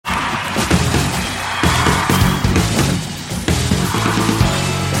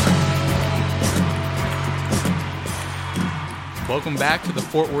Welcome back to the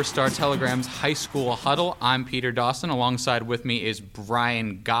Fort Worth Star-Telegram's High School Huddle. I'm Peter Dawson. Alongside with me is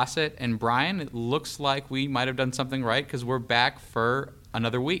Brian Gossett. And Brian, it looks like we might have done something right because we're back for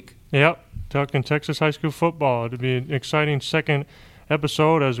another week. Yep, talking Texas high school football. It'll be an exciting second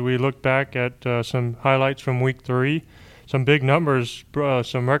episode as we look back at some highlights from Week 3. Some big numbers,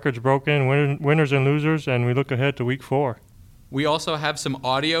 some records broken, winners and losers, and we look ahead to Week 4. We also have some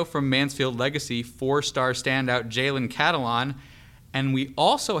audio from Mansfield Legacy 4-star standout Jalen Catalon. And we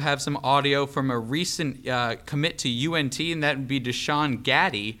also have some audio from a recent commit to UNT, and that would be Deshaun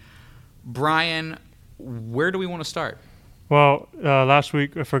Gaddy. Brian, where do we want to start? Well, last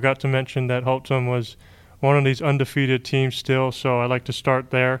week I forgot to mention that Haltom was one of these undefeated teams still, so I'd like to start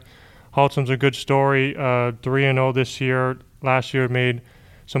there. Haltom's a good story, 3-0 this year. Last year made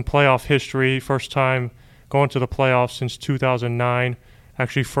some playoff history, first time going to the playoffs since 2009,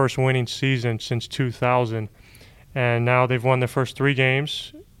 actually first winning season since 2000. And now they've won their first 3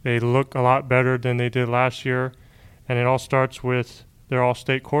 games. They look a lot better than they did last year. And it all starts with their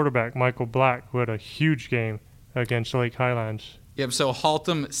all-state quarterback, Michael Black, who had a huge game against Lake Highlands. Yep, so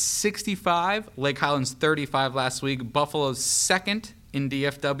Haltom 65, Lake Highlands 35 last week. Buffalo's second in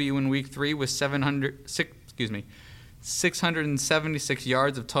DFW in Week 3 with 676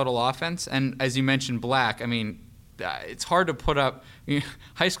 yards of total offense. And as you mentioned, Black, I mean, it's hard to put up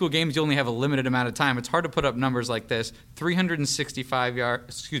high school games. You only have a limited amount of time. It's hard to put up numbers like this. 360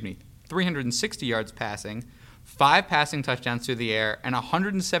 yards passing, 5 passing touchdowns through the air, and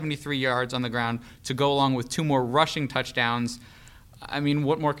 173 yards on the ground to go along with 2 more rushing touchdowns. I mean,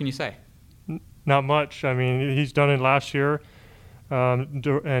 what more can you say? Not much. I mean, he's done it last year,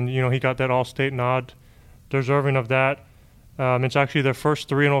 and he got that All-State nod, deserving of that. It's actually their first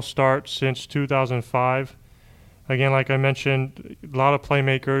 3-0 start since 2005. Again, like I mentioned, a lot of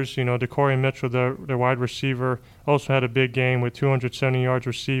playmakers. DeCorian Mitchell, their wide receiver, also had a big game with 270 yards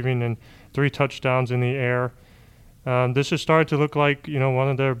receiving and 3 touchdowns in the air. This has started to look like, one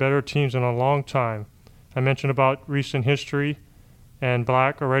of their better teams in a long time. I mentioned about recent history, and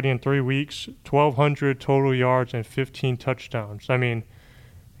Black already in 3 weeks, 1,200 total yards and 15 touchdowns. I mean,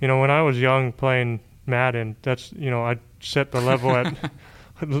 when I was young playing Madden, that's, I set the level at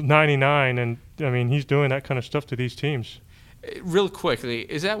 99, and I mean, he's doing that kind of stuff to these teams. Real quickly,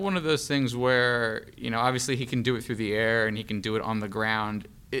 is that one of those things where, obviously he can do it through the air and he can do it on the ground?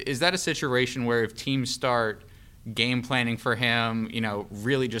 Is that a situation where if teams start game planning for him,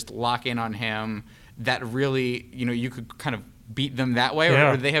 really just lock in on him, that really, you could kind of beat them that way?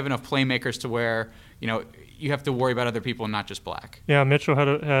 Yeah. Or do they have enough playmakers to where, you have to worry about other people and not just Black? Yeah, Mitchell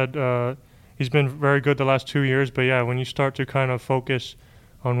had he's been very good the last 2 years, but yeah, when you start to kind of focus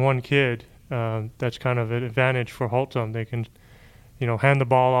on one kid, that's kind of an advantage for Haltom. They can, hand the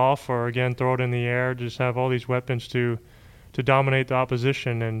ball off or, again, throw it in the air, just have all these weapons to dominate the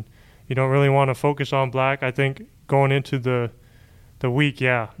opposition. And you don't really want to focus on Black. I think going into the week,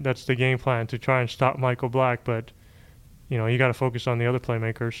 yeah, that's the game plan, to try and stop Michael Black. But, you got to focus on the other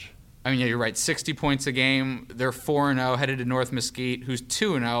playmakers. I mean, yeah, you're right. 60 points a game. They're 4-0, headed to North Mesquite, who's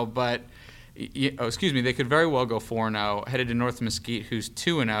 2-0, but they could very well go 4-0, headed to North Mesquite, who's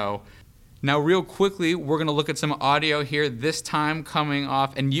 2-0. Now, real quickly, we're going to look at some audio here, this time coming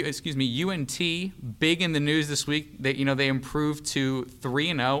off, and UNT, big in the news this week. They improved to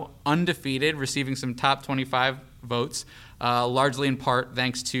 3-0, undefeated, receiving some top 25 votes, largely in part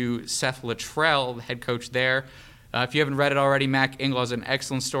thanks to Seth Luttrell, the head coach there. If you haven't read it already, Mac Engel has an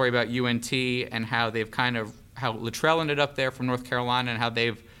excellent story about UNT and how how Luttrell ended up there from North Carolina and how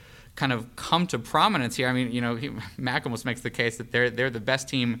they've kind of come to prominence here. I mean, Mac almost makes the case that they're the best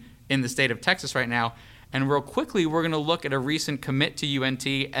team in the state of Texas right now. And real quickly, we're going to look at a recent commit to UNT,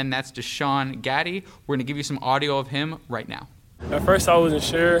 and that's Deshaun Gaddy. We're going to give you some audio of him right now. At first, I wasn't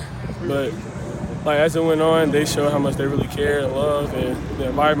sure, but as it went on, they showed how much they really care and love, and the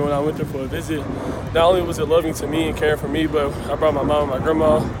environment when I went there for a visit. Not only was it loving to me and caring for me, but I brought my mom and my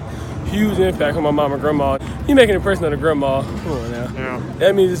grandma. Huge impact on my mom and grandma. You make an impression on the grandma. Come on now. Yeah.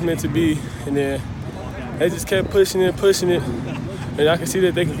 That means it's meant to be. And then they just kept pushing it. And I can see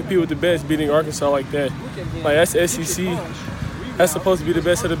that they can compete with the best, beating Arkansas like that. That's SEC. That's supposed to be the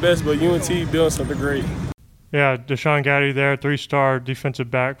best of the best, but UNT building something great. Yeah, Deshaun Gaddy there, 3-star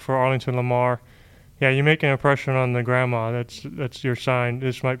defensive back for Arlington Lamar. Yeah, you make an impression on the grandma. That's your sign.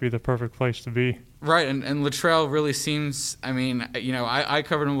 This might be the perfect place to be. Right, and Luttrell really seems, I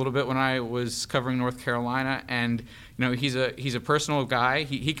covered him a little bit when I was covering North Carolina, and, he's a personal guy.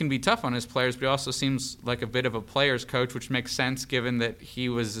 He can be tough on his players, but he also seems like a bit of a player's coach, which makes sense given that he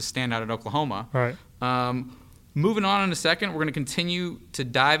was a standout at Oklahoma. Right. Moving on in a second, we're going to continue to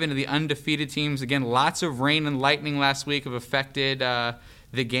dive into the undefeated teams. Again, lots of rain and lightning last week have affected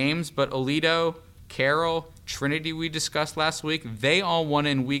the games, but Aledo, Carroll, Trinity we discussed last week, they all won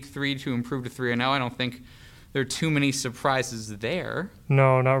in Week 3 to improve to 3-0. I don't think there are too many surprises there.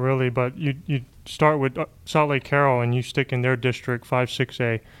 No, not really, but you start with Salt Lake Carroll and you stick in their district,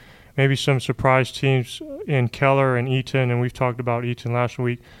 5-6A. Maybe some surprise teams in Keller and Eaton, and we've talked about Eaton last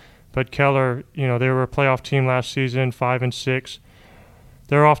week. But Keller, they were a playoff team last season, 5-6.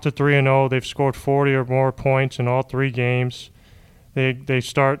 They're off to 3-0. They've scored 40 or more points in all 3 games. They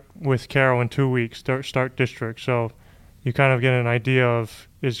start with Carroll in 2 weeks, start district. So you kind of get an idea of,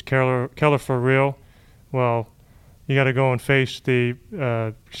 is Keller for real? Well, you got to go and face the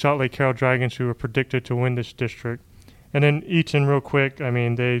Salt Lake Carroll Dragons, who are predicted to win this district. And then Eaton, real quick,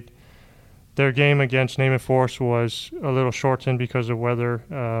 their game against Naaman Forest was a little shortened because of weather.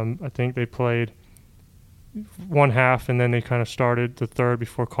 I think they played one half and then they kind of started the third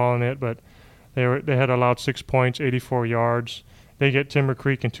before calling it. But they had allowed 6 points, 84 yards. They get Timber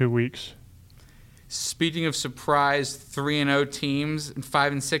Creek in 2 weeks. Speaking of surprise 3-0 teams in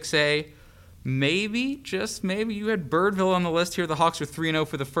 5 and 6A, maybe, just maybe, you had Birdville on the list here. The Hawks are 3-0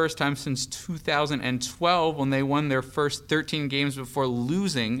 for the first time since 2012 when they won their first 13 games before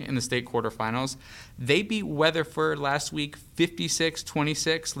losing in the state quarterfinals. They beat Weatherford last week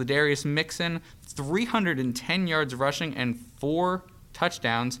 56-26. Ladarius Mixon, 310 yards rushing and 4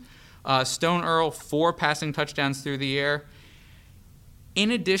 touchdowns. Stone Earl, 4 passing touchdowns through the air. In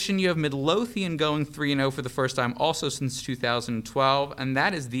addition, you have Midlothian going 3-0 for the first time also since 2012, and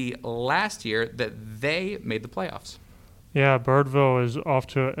that is the last year that they made the playoffs. Yeah, Birdville is off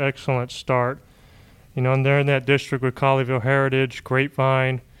to an excellent start. And they're in that district with Colleyville Heritage,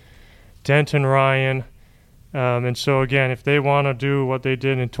 Grapevine, Denton Ryan. And so, again, if they want to do what they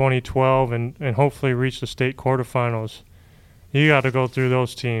did in 2012 and hopefully reach the state quarterfinals, you got to go through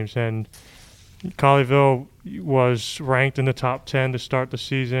those teams. And Colleyville was ranked in the top 10 to start the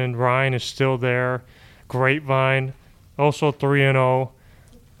season. Ryan is still there. Grapevine, also 3-0.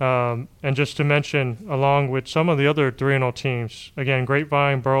 And just to mention, along with some of the other 3-0 teams, again,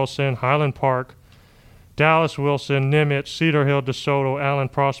 Grapevine, Burleson, Highland Park, Dallas, Wilson, Nimitz, Cedar Hill, DeSoto, Allen,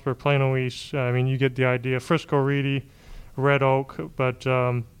 Prosper, Plano East. You get the idea. Frisco, Reedy, Red Oak. But,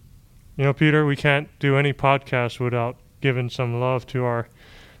 Peter, we can't do any podcast without giving some love to our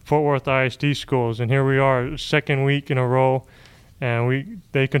Fort Worth ISD schools, and here we are, second week in a row, and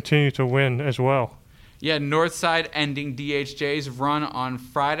they continue to win as well. Yeah, Northside ending DHJ's run on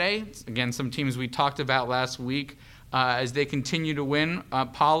Friday. Again, some teams we talked about last week as they continue to win.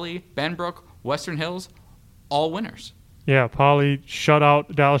 Poly, Benbrook, Western Hills, all winners. Yeah, Poly shut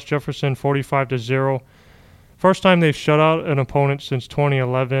out Dallas Jefferson 45-0. First time they've shut out an opponent since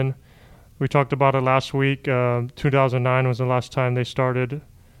 2011. We talked about it last week. 2009 was the last time they started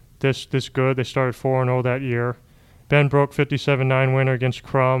this good. They started 4-0 that year. Benbrook 57-9 winner against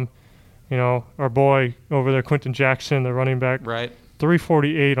Crum. Our boy over there, Quentin Jackson, the running back. Right.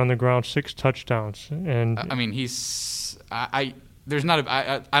 348 on the ground, 6 touchdowns. And he's I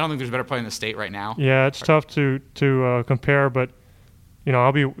don't think there's a better player in the state right now. Yeah, it's tough to compare, but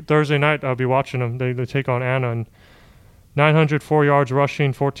I'll be Thursday night. I'll be watching them. They take on Anna, and 904 yards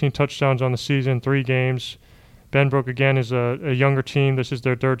rushing, 14 touchdowns on the season, 3 games. Benbrook, again, is a younger team. This is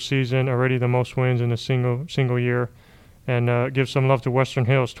their 3rd season, already the most wins in a single year. And give some love to Western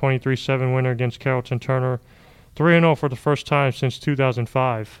Hills, 23-7 winner against Carrollton Turner. 3-0 for the first time since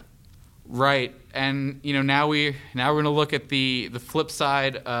 2005. Right. And, now we're going to look at the flip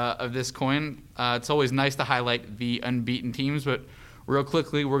side of this coin. It's always nice to highlight the unbeaten teams, but real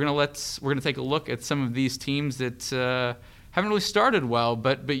quickly, we're going to take a look at some of these teams that haven't really started well,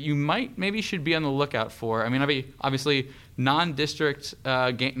 but you maybe should be on the lookout for. Obviously, non-district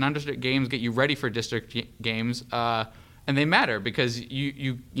games get you ready for district games, and they matter because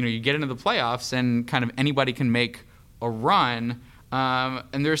you get into the playoffs and kind of anybody can make a run.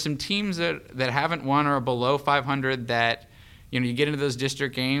 And there are some teams that haven't won or are below 500 that you get into those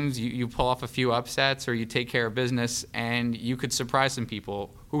district games, you pull off a few upsets or you take care of business, and you could surprise some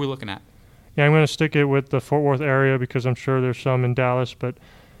people. Who are we looking at? Yeah, I'm going to stick it with the Fort Worth area because I'm sure there's some in Dallas. But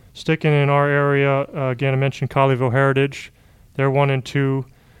sticking in our area, again, I mentioned Colleyville Heritage. They're 1-2.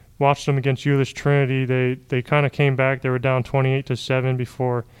 Watched them against Euless Trinity. They kind of came back. They were down 28-7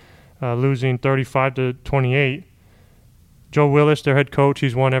 before losing 35-28. Joe Willis, their head coach,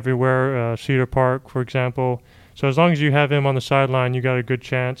 he's won everywhere. Cedar Park, for example. So as long as you have him on the sideline, you got a good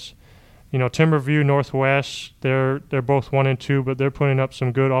chance. Timberview, Northwest, they're both 1-2, but they're putting up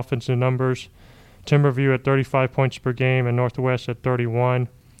some good offensive numbers. Timberview at 35 points per game and Northwest at 31.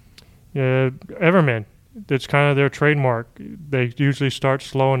 Everman it's kind of their trademark. They usually start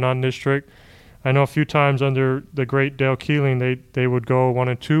slow and non-district. I know a few times under the great Dale Keeling, they would go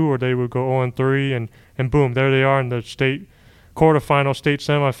 1-2 or they would go 0-3, and boom, there they are in the state quarterfinals, state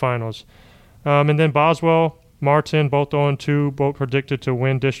semifinals. And then Boswell, Martin, both 0-2, both predicted to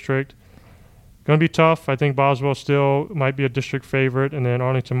win district. Going to be tough. I think Boswell still might be a district favorite, and then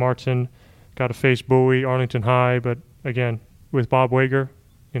Arlington Martin got to face Bowie, Arlington High, but again, with Bob Wager,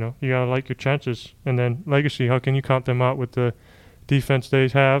 you got to like your chances. And then Legacy, how can you count them out with the defense they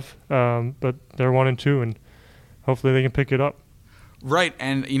have? But they're 1-2, and hopefully they can pick it up. Right,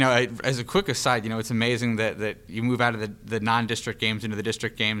 and as a quick aside, it's amazing that you move out of the non-district games into the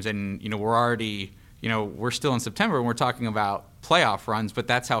district games, and we're already, we're still in September and we're talking about playoff runs, but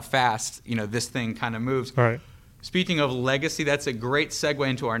that's how fast this thing kind of moves. All right. Speaking of legacy, that's a great segue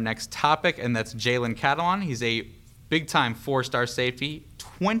into our next topic, and that's Jalen Catalon. He's a big-time 4-star safety,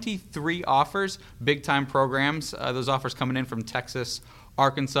 23 offers, big-time programs. Those offers coming in from Texas,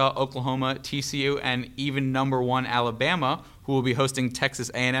 Arkansas, Oklahoma, TCU, and even number 1 Alabama, who will be hosting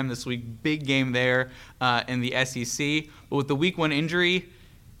Texas A&M this week. Big game there in the SEC. But with the Week 1 injury,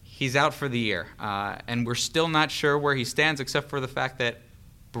 he's out for the year. And we're still not sure where he stands, except for the fact that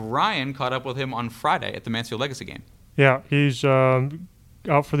Brian caught up with him on Friday at the Mansfield Legacy game. Yeah, he's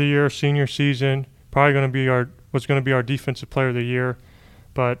out for the year, senior season. Probably going to be our defensive player of the year.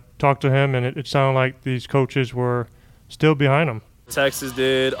 But talked to him, and it sounded like these coaches were still behind him. Texas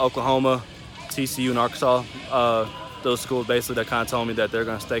did, Oklahoma, TCU, and Arkansas. Those schools basically that kind of told me that they're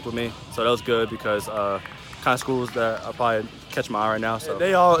going to stick with me. So that was good because kind of schools that are probably catch my eye right now. So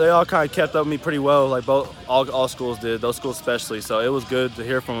they all kind of kept up with me pretty well, like all schools did, those schools especially. So it was good to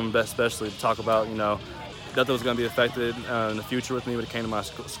hear from them, especially to talk about, nothing was going to be affected in the future with me when it came to my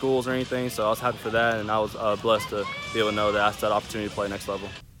schools or anything. So I was happy for that, and I was blessed to be able to know that I had that opportunity to play next level.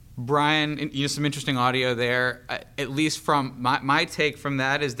 Brian, some interesting audio there. At least from my take from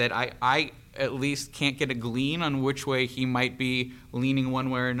that is that I at least can't get a glean on which way he might be leaning one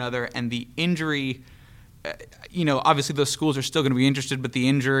way or another. And the injury, obviously those schools are still going to be interested, but the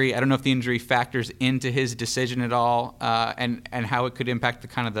injury, I don't know if the injury factors into his decision at all, and how it could impact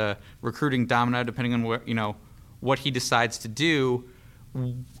the recruiting domino depending on what he decides to do.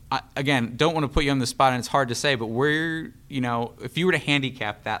 Again, don't want to put you on the spot, and it's hard to say, but where, if you were to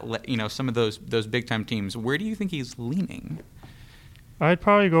handicap that, some of those big time teams, where do you think he's leaning? I'd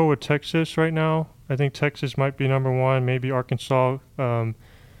probably go with Texas right now. I think Texas might be number 1, maybe Arkansas 1A,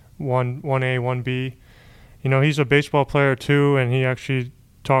 1B. He's a baseball player too, and he actually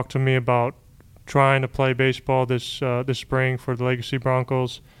talked to me about trying to play baseball this spring for the Legacy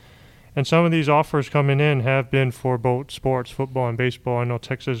Broncos. And some of these offers coming in have been for both sports, football and baseball. I know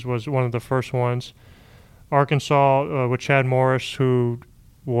Texas was one of the first ones. Arkansas with Chad Morris, who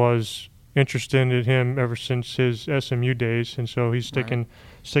was interested in him ever since his SMU days, and so he's sticking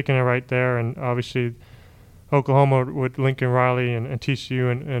it right there. And obviously Oklahoma with Lincoln Riley and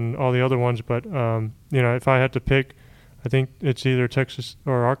TCU and all the other ones. But, if I had to pick, I think it's either Texas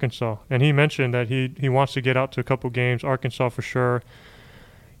or Arkansas. And he mentioned that he wants to get out to a couple games, Arkansas for sure.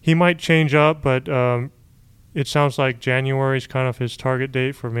 He might change up, but it sounds like January is kind of his target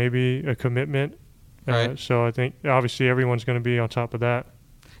date for maybe a commitment. Right. So I think obviously everyone's going to be on top of that.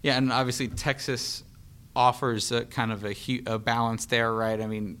 Yeah, and obviously Texas offers kind of a balance there, right? I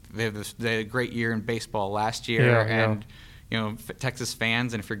mean, they had a great year in baseball last year, and Texas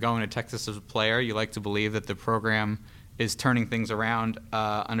fans, and if you're going to Texas as a player, you like to believe that the program is turning things around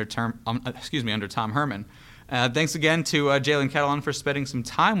under Tom Herman. Thanks again to Jalen Catalon for spending some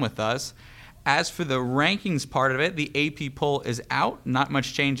time with us. As for the rankings part of it, the AP poll is out. Not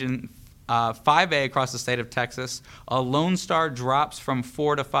much change in 5A across the state of Texas. Lone Star drops from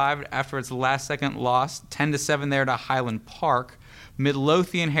 4 to 5 after its last-second loss, 10-7 there to Highland Park.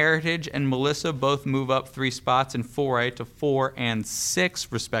 Midlothian Heritage and Melissa both move up 3 spots in 4A to 4 and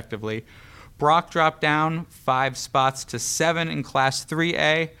 6, respectively. Brock dropped down 5 spots to 7 in Class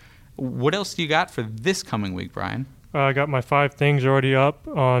 3A. What else do you got for this coming week, Brian? I got my 5 things already up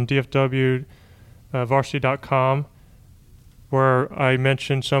on DFW varsity.com, where I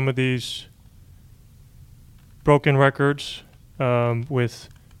mentioned some of these broken records with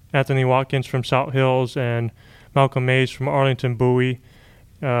Anthony Watkins from South Hills and Malcolm Mays from Arlington Bowie.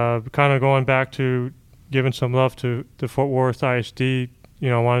 Kind of going back to giving some love to the Fort Worth ISD,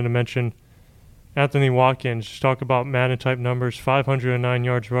 I wanted to mention Anthony Watkins. Just talk about Madden-type numbers, 509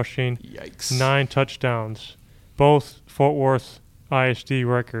 yards rushing, Yikes. 9 touchdowns, both Fort Worth ISD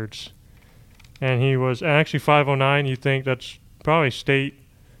records. And he was actually 509. You think that's probably state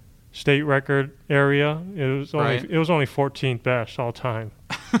record area. It was only 14th best all time.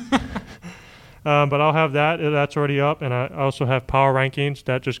 But I'll have that. That's already up. And I also have power rankings.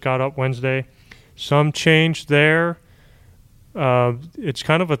 That just got up Wednesday. Some change there. It's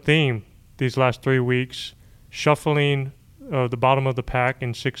kind of a theme these last 3 weeks. Shuffling the bottom of the pack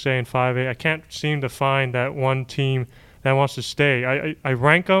in 6A and 5A. I can't seem to find that one team that wants to stay. I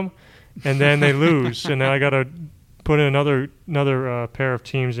rank them, and then they lose. And then I got to put in another pair of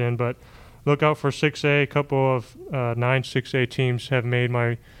teams in. But look out for 6A. A couple of 9 6A teams have made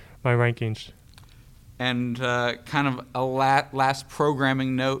my rankings. And kind of a last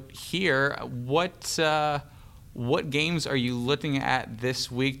programming note here. What games are you looking at this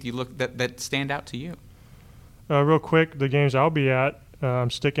week? Do you look that stand out to you? Real quick, the games I'll be at. I'm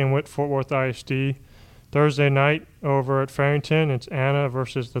sticking with Fort Worth ISD. Thursday night over at Farrington, it's Anna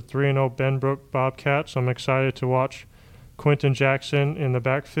versus the 3-0 Benbrook Bobcats. I'm excited to watch Quentin Jackson in the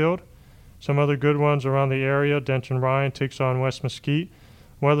backfield. Some other good ones around the area. Denton Ryan takes on West Mesquite.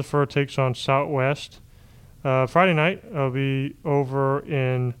 Weatherford takes on Southwest. Friday night, I'll be over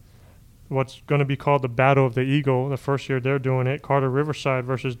in what's going to be called the Battle of the Eagle, the first year they're doing it. Carter Riverside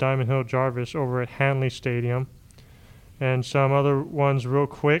versus Diamond Hill Jarvis over at Hanley Stadium. And some other ones real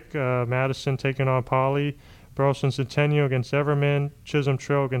quick. Madison taking on Poly. Burleson Centennial against Everman. Chisholm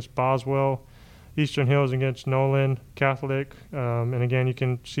Trail against Boswell. Eastern Hills against Nolan Catholic. And again, you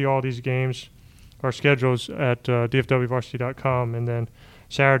can see all these games, our schedules at dfwvarsity.com. And then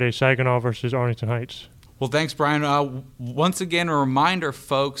Saturday, Saginaw versus Arlington Heights. Well, thanks, Brian. Once again, a reminder,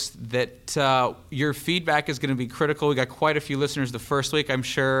 folks, that your feedback is going to be critical. We got quite a few listeners the first week. I'm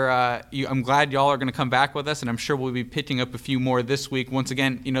sure. I'm glad y'all are going to come back with us, and I'm sure we'll be picking up a few more this week. Once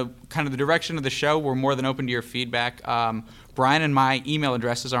again, kind of the direction of the show. We're more than open to your feedback. Brian and my email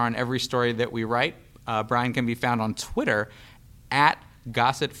addresses are on every story that we write. Brian can be found on Twitter at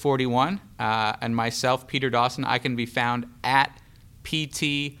Gossett41, and myself, Peter Dawson, I can be found at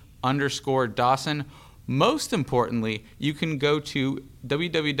PT_Dawson. Most importantly, you can go to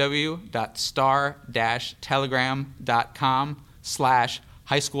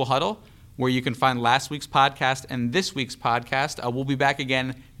www.star-telegram.com/highschoolhuddle, where you can find last week's podcast and this week's podcast. We'll be back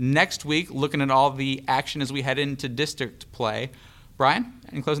again next week looking at all the action as we head into district play. Brian,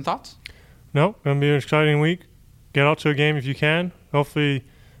 any closing thoughts? No, going to be an exciting week. Get out to a game if you can. Hopefully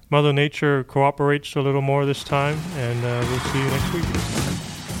Mother Nature cooperates a little more this time, and we'll see you next week.